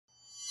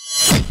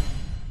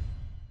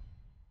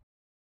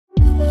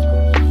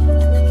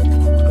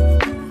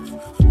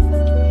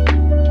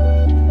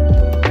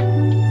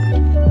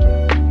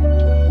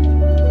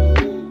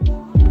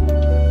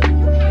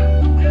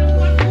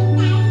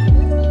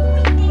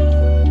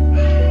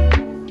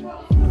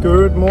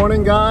Good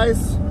morning,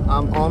 guys.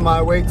 I'm on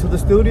my way to the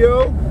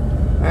studio,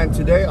 and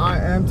today I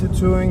am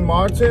tattooing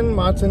Martin.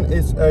 Martin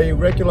is a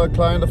regular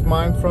client of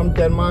mine from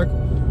Denmark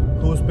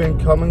who's been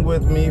coming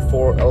with me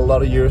for a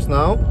lot of years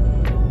now.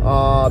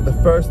 The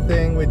first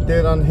thing we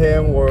did on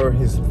him were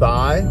his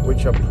thigh,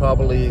 which are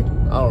probably,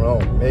 I don't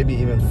know, maybe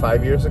even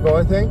 5 years ago,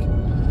 I think.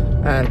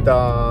 And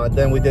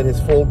then we did his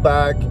full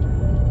back.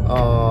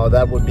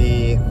 That would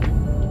be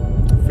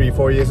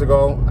 3-4 years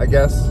ago, I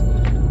guess.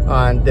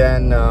 And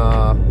then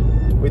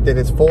we did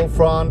his full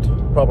front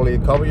probably a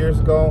couple years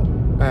ago,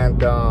 and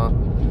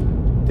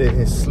did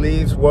his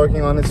sleeves,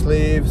 working on his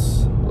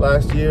sleeves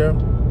last year.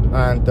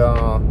 And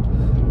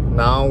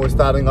now we're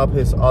starting up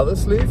his other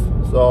sleeve.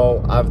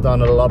 So I've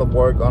done a lot of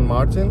work on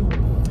Martin,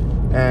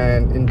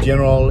 and in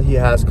general he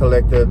has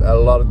collected a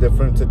lot of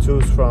different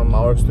tattoos from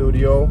our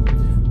studio,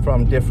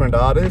 from different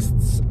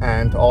artists,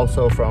 and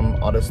also from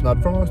artists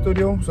not from our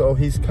studio. So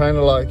he's kind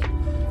of like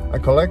a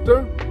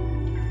collector,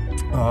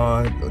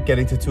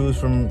 getting tattoos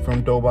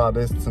from dope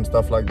artists and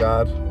stuff like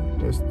that,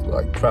 just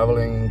like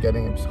traveling and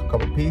getting a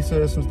couple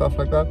pieces and stuff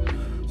like that.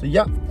 So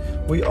yeah,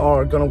 we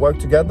are gonna work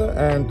together,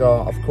 and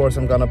of course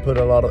I'm gonna put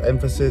a lot of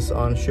emphasis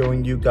on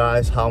showing you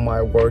guys how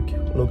my work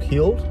look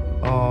healed,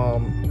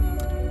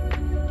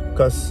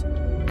 because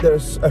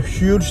there's a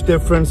huge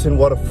difference in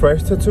what a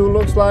fresh tattoo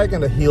looks like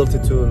and a healed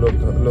tattoo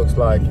looks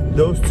like.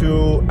 Those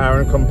two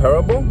aren't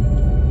comparable,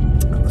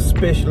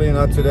 especially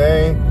not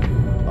today.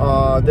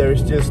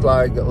 There's just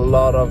like a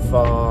lot of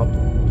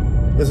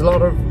there's a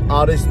lot of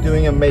artists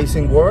doing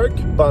amazing work,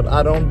 but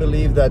I don't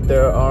believe that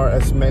there are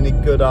as many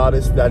good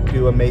artists that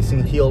do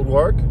amazing healed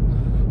work.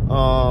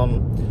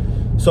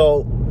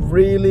 So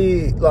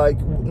really, like,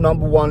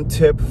 number one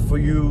tip for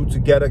you to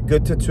get a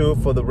good tattoo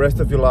for the rest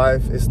of your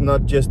life is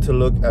not just to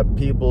look at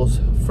people's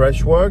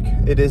fresh work.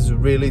 It is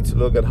really to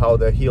look at how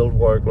their healed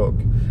work look,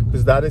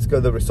 because that is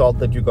the result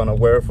that you're gonna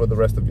wear for the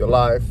rest of your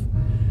life.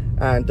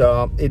 And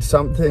it's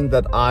something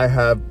that I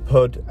have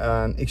put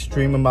an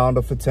extreme amount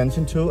of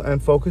attention to and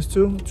focus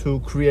to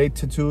create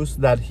tattoos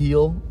that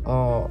heal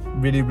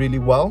really, really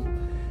well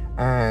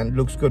and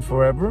looks good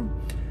forever.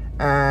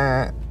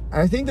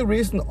 I think the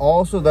reason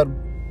also that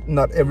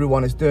not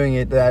everyone is doing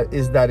it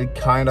is that it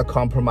kind of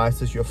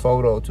compromises your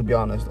photo, to be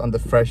honest, on the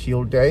fresh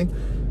healed day.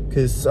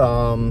 Because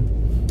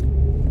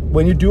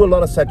when you do a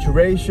lot of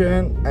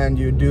saturation and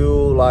you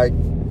do like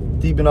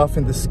deep enough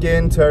in the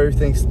skin till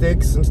everything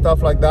sticks and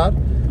stuff like that,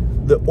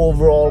 the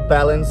overall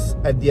balance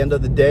at the end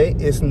of the day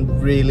isn't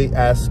really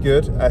as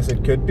good as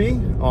it could be,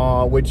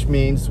 which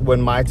means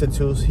when my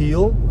tattoos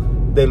heal,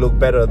 they look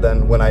better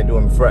than when I do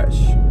them fresh.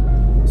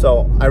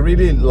 So I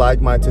really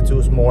like my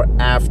tattoos more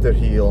after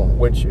heal,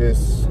 which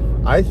is,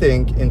 I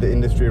think, in the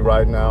industry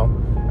right now,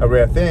 a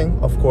rare thing.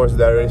 Of course,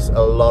 there is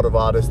a lot of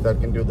artists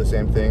that can do the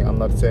same thing. I'm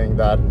not saying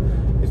that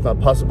it's not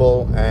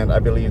possible, and I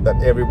believe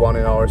that everyone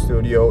in our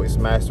studio is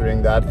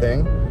mastering that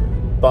thing,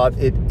 but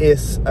it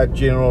is a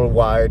general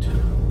wide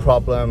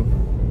problem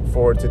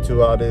for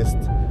tattoo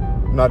artists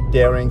not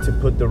daring to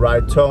put the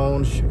right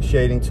tone,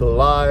 shading too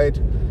light,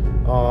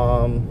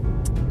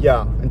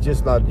 yeah, and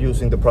just not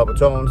using the proper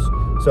tones.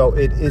 So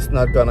it is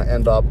not gonna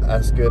end up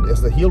as good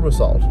as the heal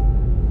result.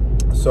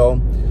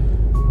 So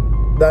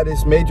that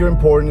is major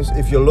importance.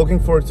 If you're looking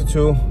for a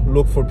tattoo,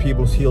 look for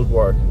people's healed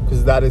work,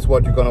 because that is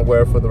what you're gonna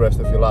wear for the rest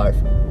of your life,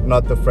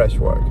 not the fresh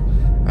work.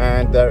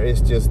 And there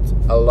is just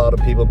a lot of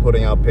people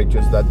putting out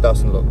pictures that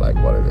doesn't look like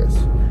what it is.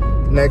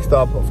 Next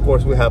up, of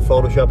course, we have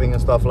photoshopping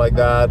and stuff like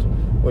that,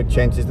 which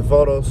changes the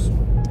photos.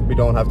 We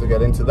don't have to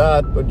get into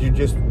that, but you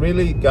just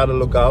really gotta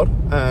look out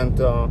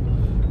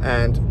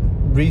and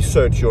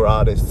research your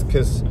artists,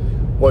 because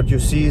what you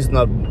see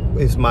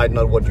might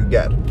not what you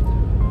get.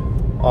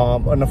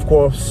 And of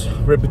course,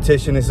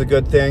 repetition is a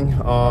good thing.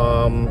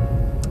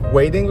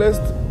 Waiting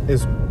list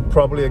is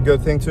probably a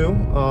good thing too.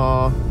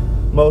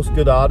 Most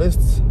good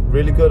artists,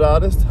 really good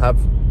artists, have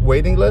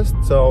waiting list.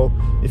 So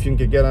if you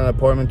can get an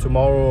appointment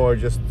tomorrow or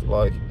just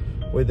like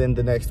within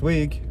the next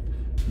week,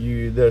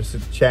 there's a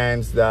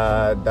chance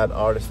that that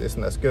artist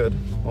isn't as good.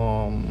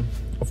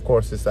 Of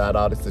course, it's that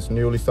artist is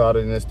newly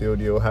started in the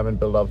studio, haven't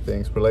built up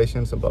things,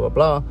 relations, and blah blah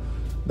blah.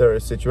 There are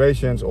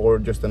situations, or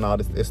just an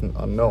artist isn't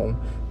unknown,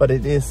 but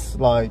it is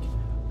like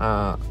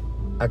a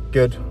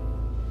good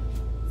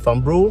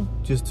thumb rule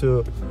just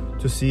to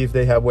see if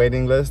they have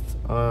waiting lists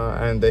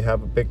and they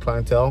have a big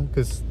clientele,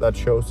 because that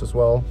shows as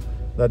well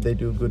that they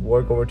do good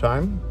work over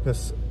time,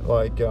 because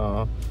like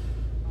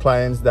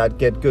clients that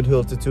get good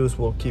healed tattoos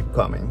will keep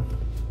coming.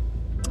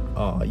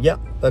 Yeah,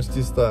 that's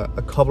just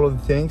a couple of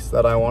the things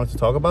that I wanted to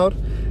talk about.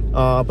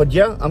 But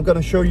yeah, I'm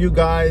gonna show you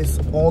guys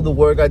all the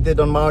work I did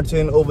on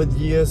Martin over the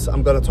years.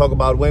 I'm gonna talk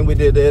about when we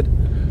did it,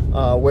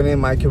 when in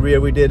my career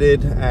we did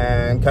it,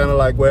 and kind of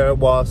like where it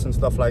was and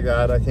stuff like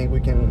that. I think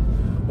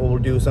we'll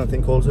do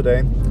something cool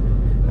today.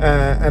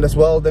 And as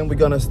well, then we're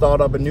gonna start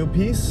up a new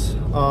piece,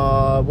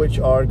 which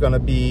are gonna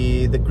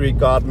be the Greek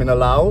god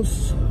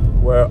Menelaus,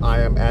 where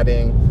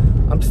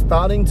I'm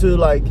starting to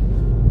like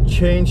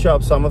change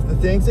up some of the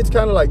things. It's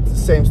kind of like the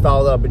same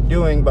style that I've been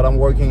doing, but I'm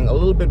working a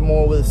little bit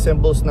more with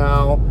symbols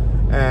now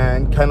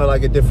and kind of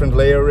like a different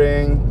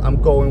layering.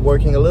 I'm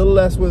working a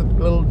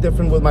little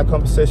different with my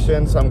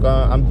compositions.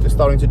 I'm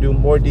starting to do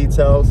more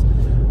details.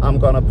 I'm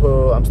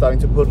starting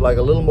to put like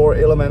a little more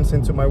elements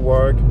into my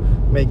work,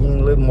 making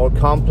it a little more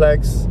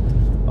complex.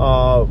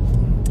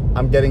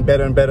 I'm getting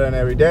better and better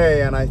every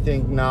day, and I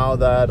think now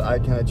that I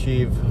can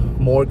achieve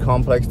more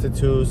complex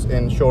tattoos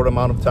in short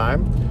amount of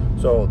time.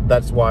 So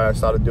that's why I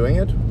started doing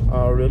it,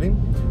 really.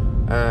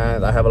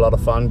 And I have a lot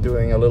of fun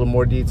doing a little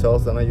more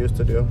details than I used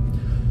to do.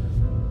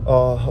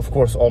 Of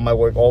course, all my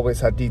work always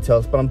had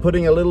details, but I'm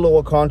putting a little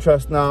lower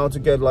contrast now to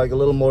get like a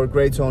little more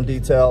gray tone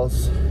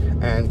details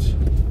and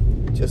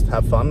just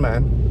have fun,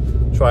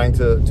 man. Trying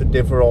to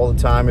differ all the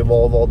time,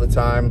 evolve all the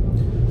time.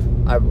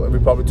 We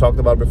probably talked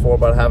about before,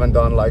 but I haven't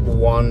done like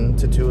one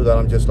tattoo that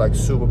I'm just like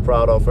super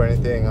proud of or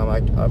anything.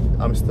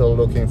 I'm still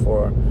looking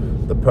for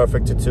the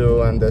perfect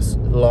tattoo, and there's a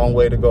long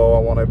way to go. I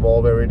want to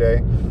evolve every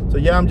day. So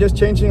yeah, I'm just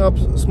changing up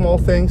small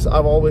things.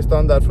 I've always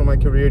done that for my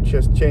career,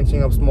 just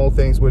changing up small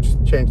things which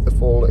change the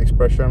full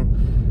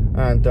expression.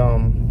 And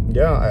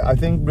yeah, I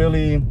think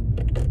really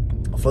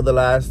for the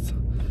last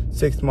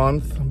 6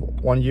 months,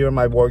 1 year,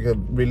 my work has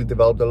really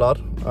developed a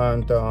lot,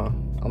 and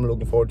I'm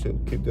looking forward to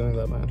keep doing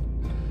that, man.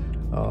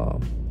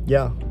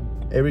 Yeah,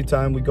 every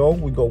time we go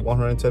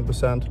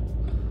 110%.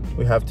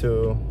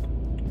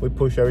 We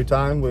push every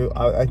time.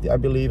 I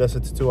believe as a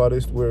tattoo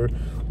artist, we're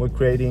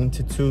creating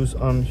tattoos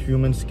on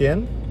human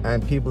skin,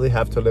 and people, they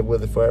have to live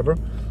with it forever.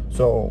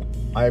 So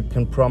I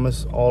can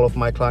promise all of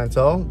my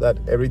clientele that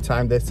every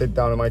time they sit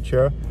down in my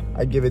chair,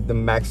 I give it the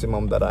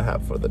maximum that I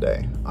have for the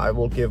day. I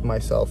will give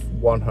myself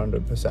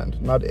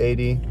 100%, not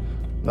 80,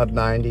 not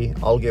 90.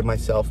 I'll give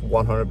myself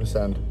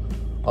 100%.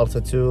 I'll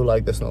tattoo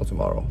like there's no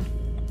tomorrow.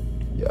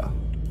 Yeah,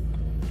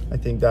 I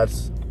think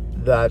that's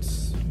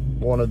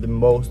one of the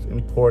most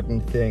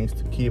important things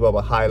to keep up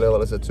a high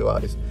level as a tattoo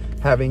artist.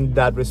 Having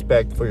that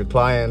respect for your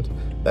client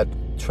that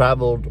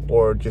traveled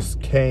or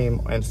just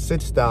came and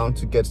sits down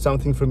to get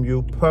something from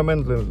you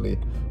permanently,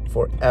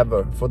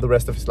 forever, for the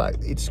rest of his life.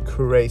 It's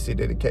crazy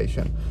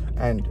dedication,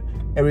 and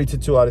every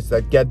tattoo artist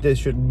that get this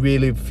should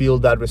really feel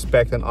that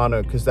respect and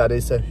honor, because that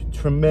is a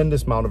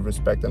tremendous amount of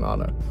respect and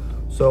honor.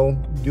 So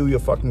do your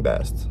fucking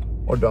best,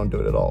 or don't do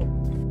it at all.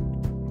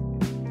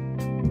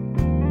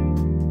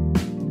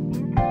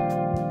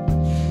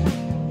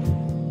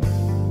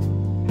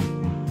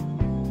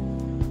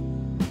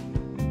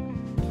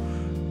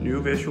 New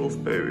visuals,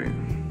 baby.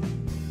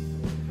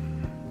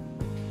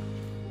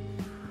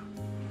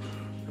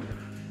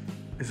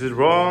 Is it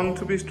wrong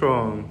to be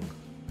strong?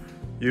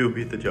 You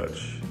be the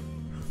judge.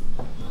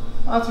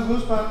 Til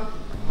Hussmann.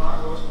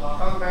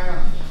 Kom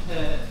banger.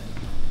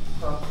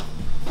 Kom.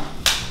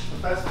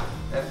 Fast.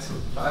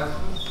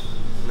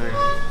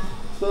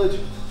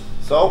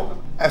 So,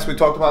 as we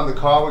talked about in the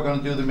car, we're going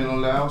to do the middle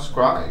layout,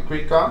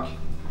 Greek God.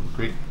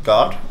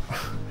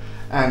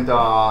 And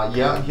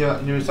yeah,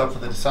 here is up for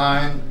the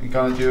design. We're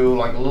gonna do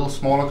like a little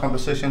smaller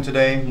composition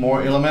today,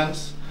 more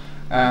elements,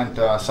 and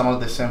some of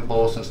the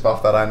symbols and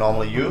stuff that I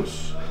normally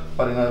use,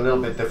 but in a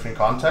little bit different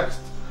context.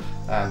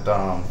 And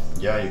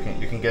yeah,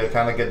 you can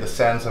kind of get the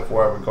sense of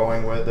where we're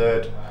going with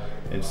it.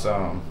 It's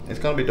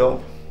gonna be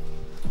dope.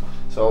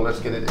 So let's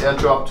get it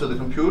airdropped to the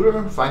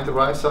computer, find the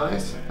right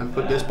size, and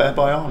put this bad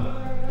boy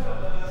on.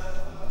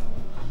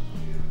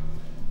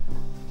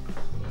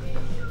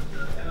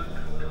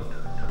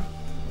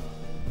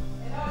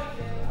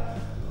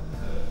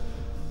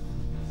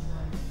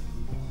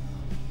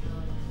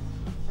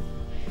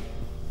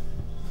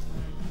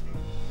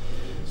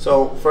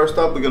 So first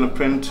up, we're gonna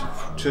print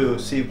to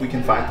see if we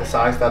can find the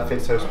size that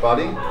fits his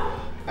body,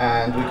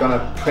 and we're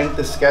gonna print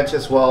the sketch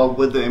as well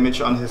with the image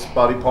on his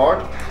body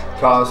part,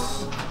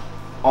 because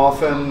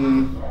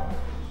often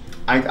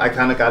I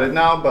kind of got it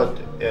now, but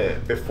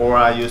before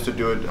I used to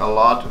do it a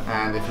lot,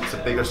 and if it's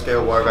a bigger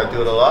scale work, I do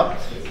it a lot,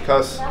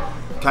 because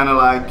kind of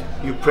like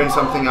you print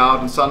something out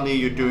and suddenly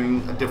you're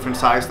doing a different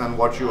size than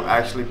what you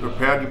actually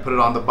prepared. You put it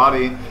on the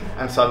body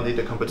and suddenly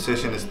the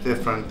composition is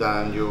different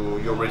than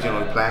you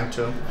originally planned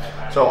to.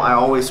 So I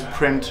always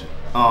print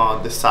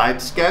the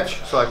side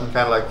sketch so I can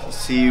kind of like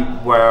see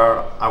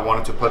where I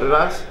wanted to put it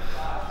as.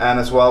 And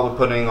as well, we're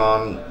putting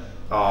on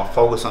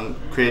focus on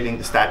creating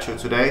the statue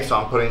today, so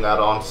I'm putting that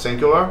on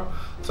singular.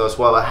 So as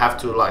well, I have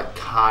to like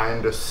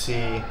kind of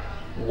see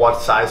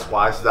what size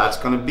wise that's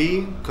gonna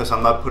be, because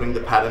I'm not putting the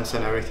patterns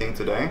and everything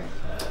today.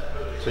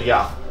 So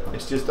yeah,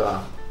 it's just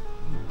a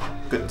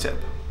good tip.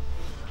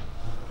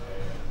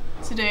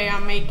 Today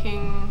I'm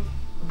making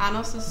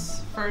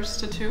Anders' first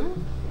tattoo.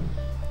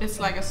 It's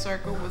like a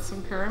circle with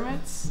some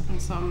pyramids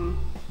and some,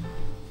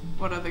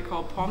 what are they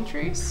called, palm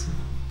trees.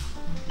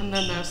 And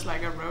then there's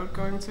like a road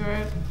going to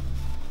it.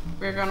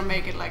 We're gonna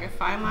make it like a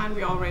fine line.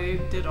 We already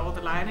did all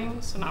the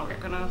lining, so now we're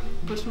gonna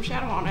put some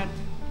shadow on it.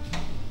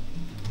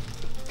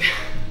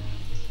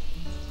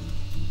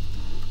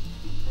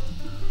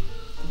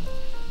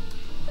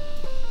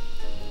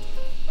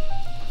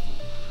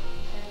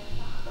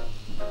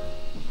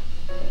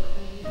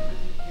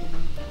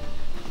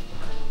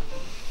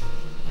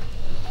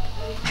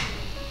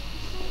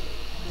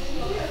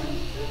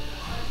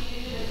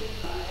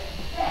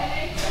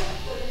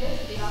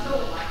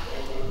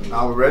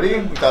 Now we're ready.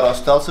 We got our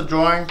stencil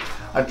drawing.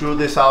 I drew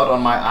this out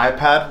on my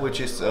iPad, which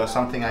is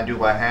something I do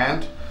by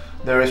hand.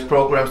 There is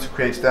programs to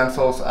create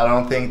stencils. I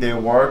don't think they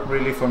work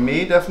really for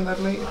me,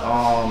 definitely.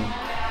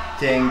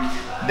 Think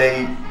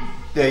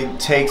they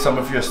take some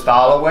of your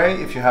style away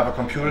if you have a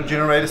computer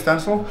generated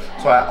stencil.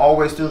 So I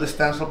always do the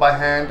stencil by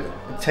hand.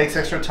 It takes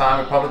extra time.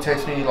 It probably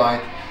takes me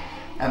like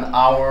an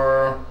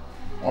hour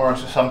or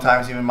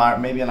sometimes even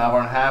maybe an hour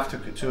and a half to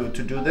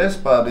do this,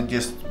 but it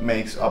just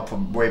makes up for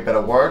way better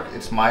work.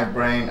 It's my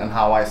brain and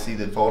how I see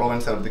the photo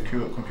instead of the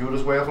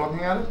computer's way of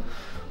looking at it.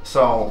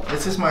 So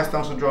this is my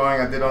stencil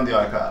drawing I did on the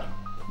iPad,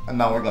 and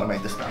now we're gonna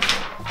make the stencil.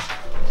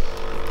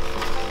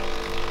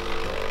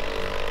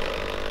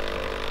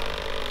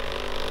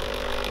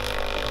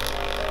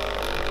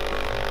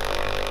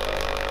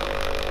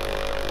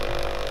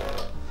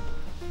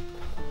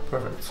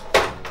 Perfect.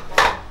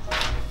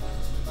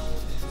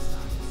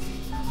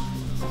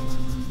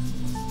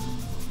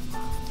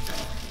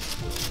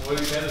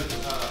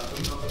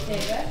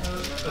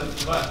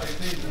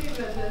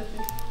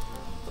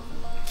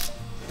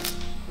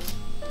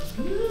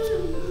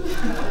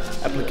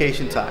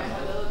 Application time.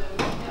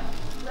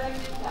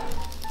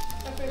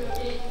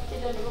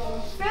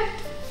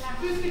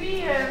 Du skal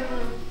lige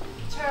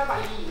tørre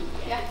bare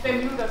lige 5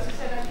 minutter, så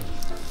sætter jeg.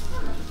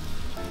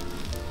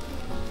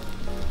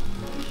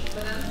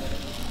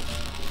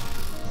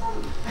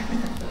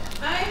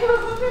 Nej, du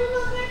har fået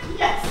filmet det.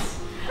 Yes!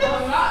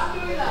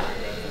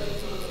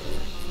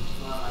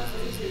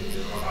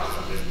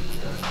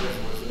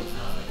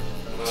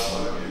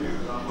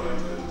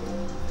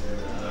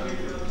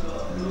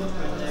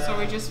 So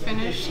we just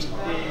finished,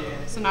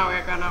 so now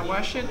we're gonna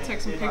wash it,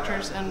 take some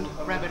pictures and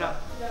wrap it up.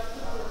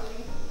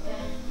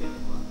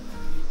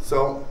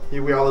 So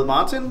here we are with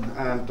Martin,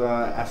 and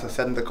as I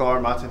said in the car,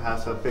 Martin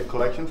has a big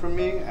collection from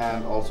me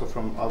and also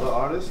from other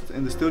artists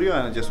in the studio,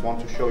 and I just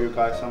want to show you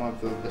guys some of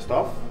the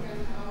stuff.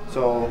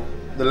 So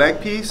the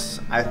leg piece,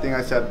 I think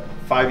I said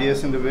 5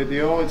 years in the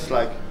video, it's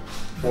like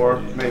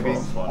 4, maybe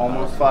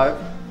almost 5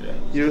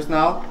 years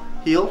now,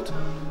 healed.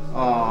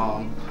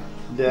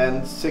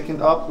 Then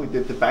second up we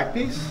did the back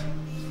piece,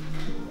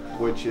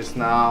 which is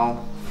now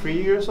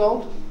 3 years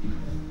old,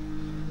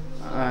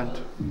 and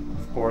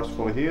of course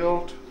fully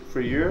healed,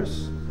 3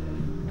 years.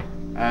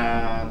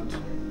 And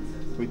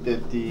we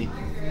did the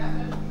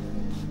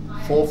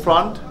full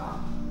front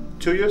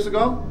 2 years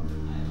ago,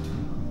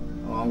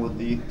 along with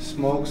the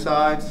smoke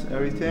sides,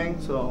 everything,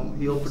 so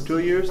healed for 2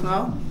 years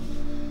now.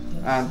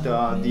 And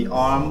the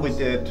arm we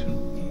did,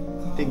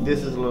 I think this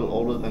is a little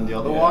older than the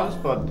other ones,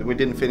 but we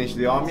didn't finish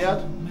the arm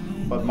yet.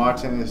 But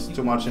Martin is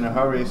too much in a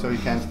hurry, so he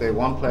can't stay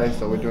one place,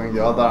 so we're doing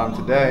the other arm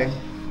today.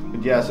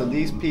 But yeah, so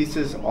these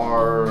pieces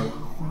are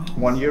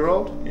 1 year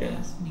old.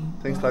 Yes.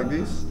 Things like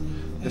these.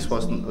 This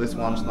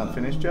one's not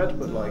finished yet,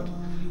 but like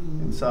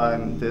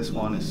inside this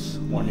one is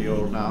 1 year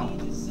old now,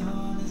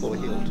 fully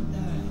healed.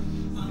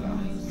 Yeah.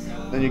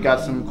 Then you got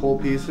some cool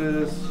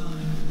pieces,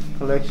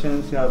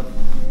 collections. You have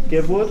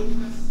Givewood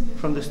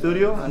from the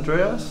studio,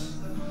 Andreas.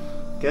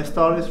 Guest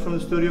artist from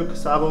the studio,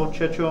 Casabo,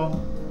 Checho.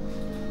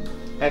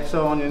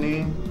 EXO on your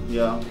knee.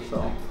 Yeah,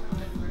 so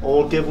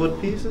old Givewood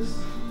pieces.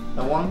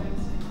 That one?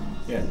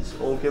 Yeah. It's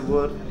old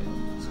Givewood.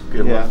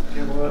 Givewood. Yeah,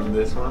 Givewood. And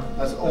this one?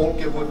 That's old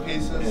Givewood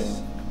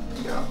pieces.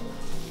 Yeah.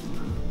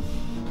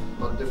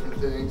 A lot of different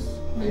things.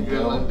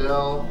 Adrian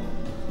Lindell.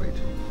 Wait.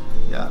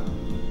 Yeah.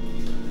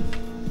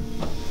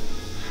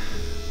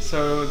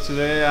 So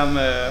today I'm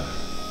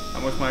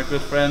with my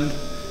good friend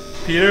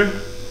Peter,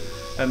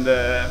 and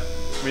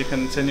we're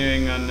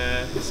continuing on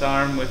his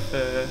arm with.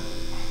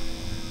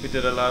 We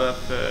did a lot of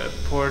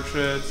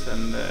portraits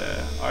and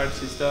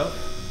artsy stuff,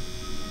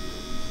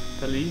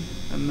 Dali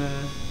and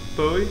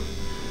Bowie,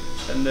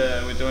 and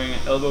we're doing an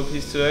elbow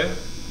piece today.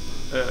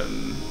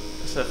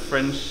 It's a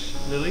French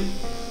lily,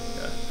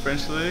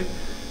 French lily.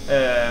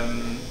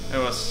 It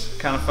was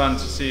kind of fun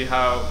to see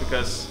how,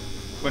 because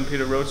when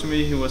Peter wrote to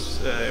me, he was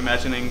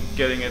imagining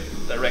getting it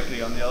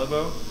directly on the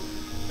elbow.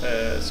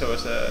 So it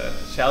was a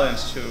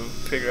challenge to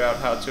figure out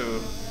how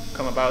to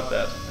come about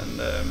that,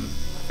 and I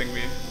think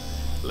we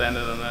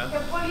landed on a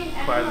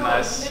quite a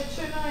nice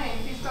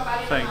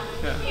thing.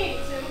 Yeah.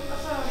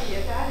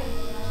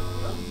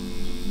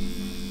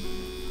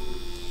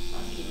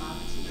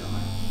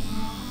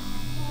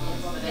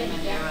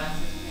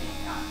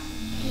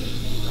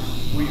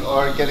 We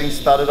are getting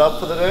started up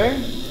for the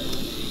day,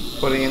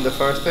 putting in the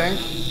first thing,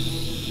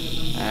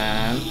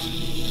 and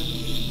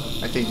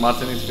I think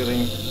Martin is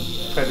feeling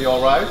pretty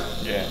alright.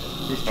 Yeah.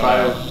 He's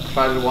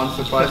tried it once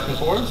or twice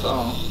before,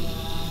 so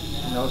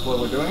he knows what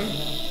we're doing.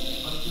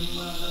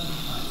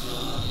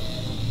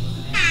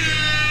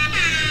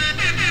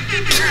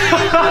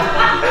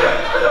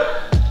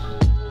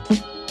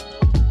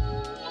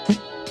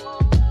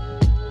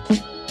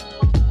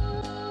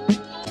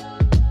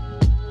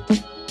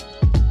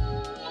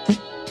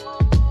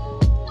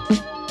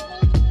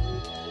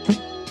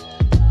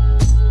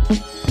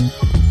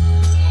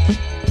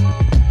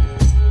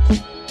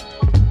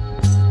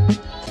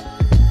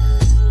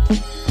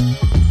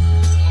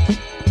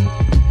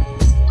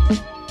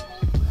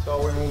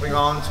 So we're moving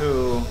on on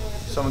to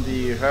some of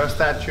the hair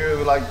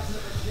statue, like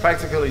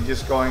practically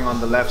just going on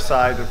the left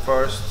side at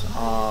first,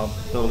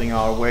 building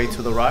our way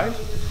to the right,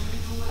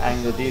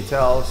 adding the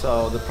details.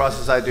 So the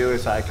process I do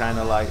is I kind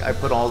of like, I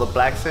put all the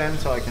blacks in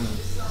so I can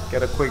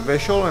get a quick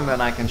visual, and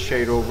then I can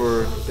shade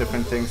over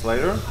different things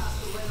later.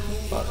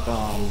 But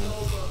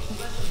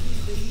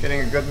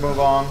getting a good move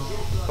on,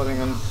 putting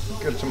in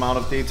a good amount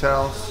of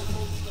details.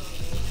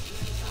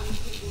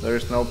 There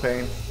is no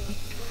pain,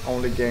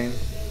 only gain.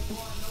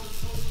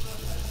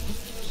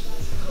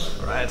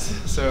 Alright,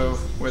 so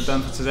we're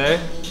done for today,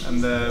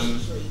 and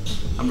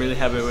I'm really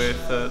happy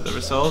with the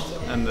result,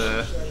 and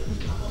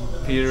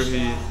Peter,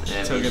 he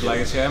took it like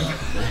a champ.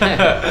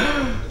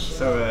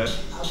 So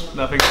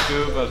nothing to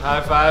do but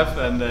high five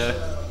and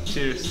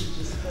cheers.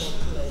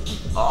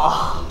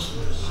 Oh.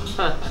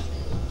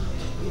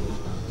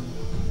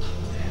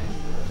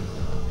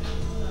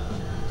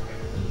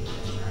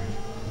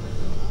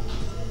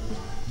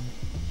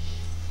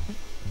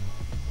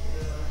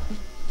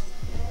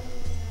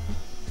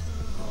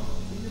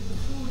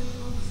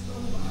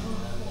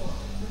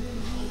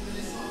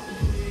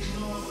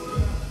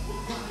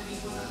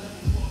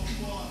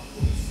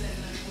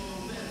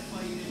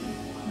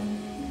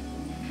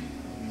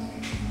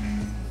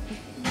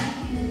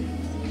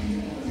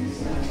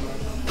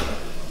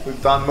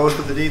 We've done most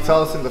of the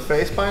details in the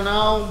face by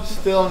now.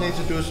 Still need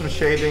to do some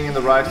shading in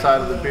the right side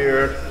of the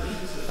beard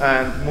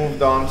and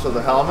moved on to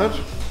the helmet.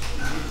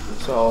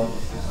 So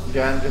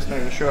again, just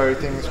making sure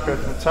everything is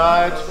crisp and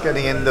tight,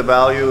 getting in the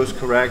values,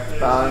 correct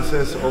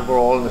balances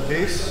overall in the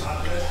piece.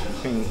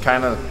 You can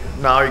kind of,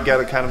 now you get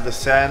a kind of the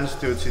sense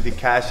due to the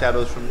cast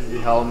shadows from the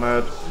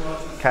helmet,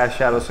 cast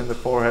shadows in the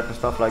forehead and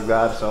stuff like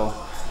that. So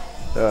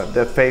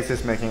the face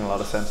is making a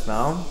lot of sense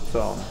now.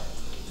 So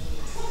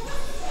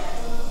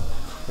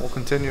we'll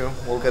continue.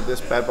 We'll get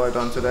this bad boy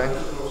done today.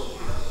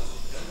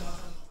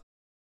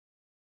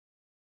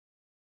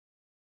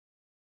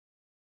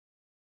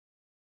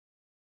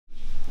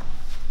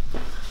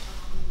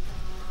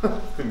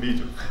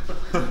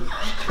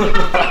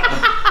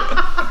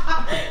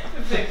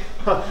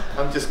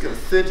 I'm just gonna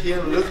sit here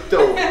and look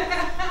dope.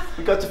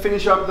 We got to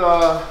finish up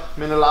the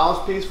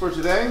Menelaus piece for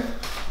today.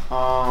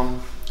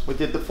 We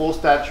did the full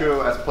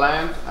statue as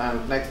planned,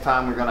 and next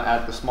time we're gonna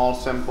add the small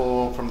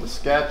symbol from the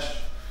sketch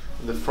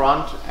in the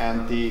front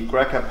and the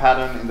Greca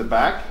pattern in the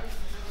back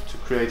to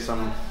create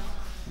some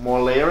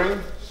more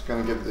layering. It's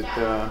gonna give it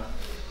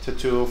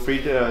to 3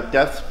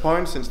 depth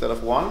points instead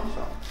of 1.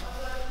 So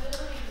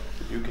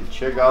you can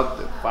check out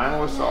the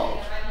final result.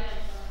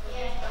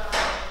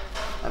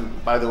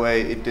 And by the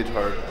way, it did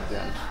hurt at the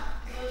end.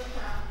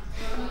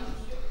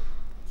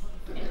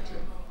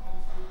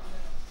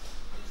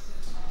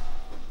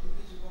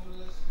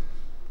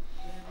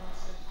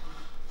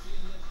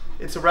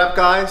 It's a wrap,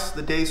 guys.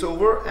 The day's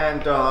over,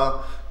 and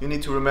you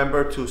need to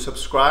remember to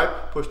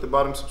subscribe. Push the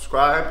button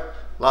subscribe,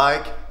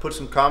 like, put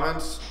some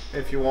comments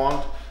if you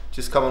want.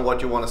 Just comment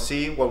what you want to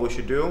see, what we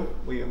should do.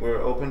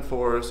 We're open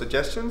for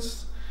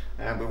suggestions,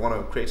 and we want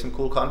to create some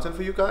cool content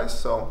for you guys.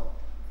 So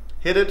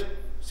hit it.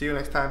 See you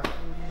next time.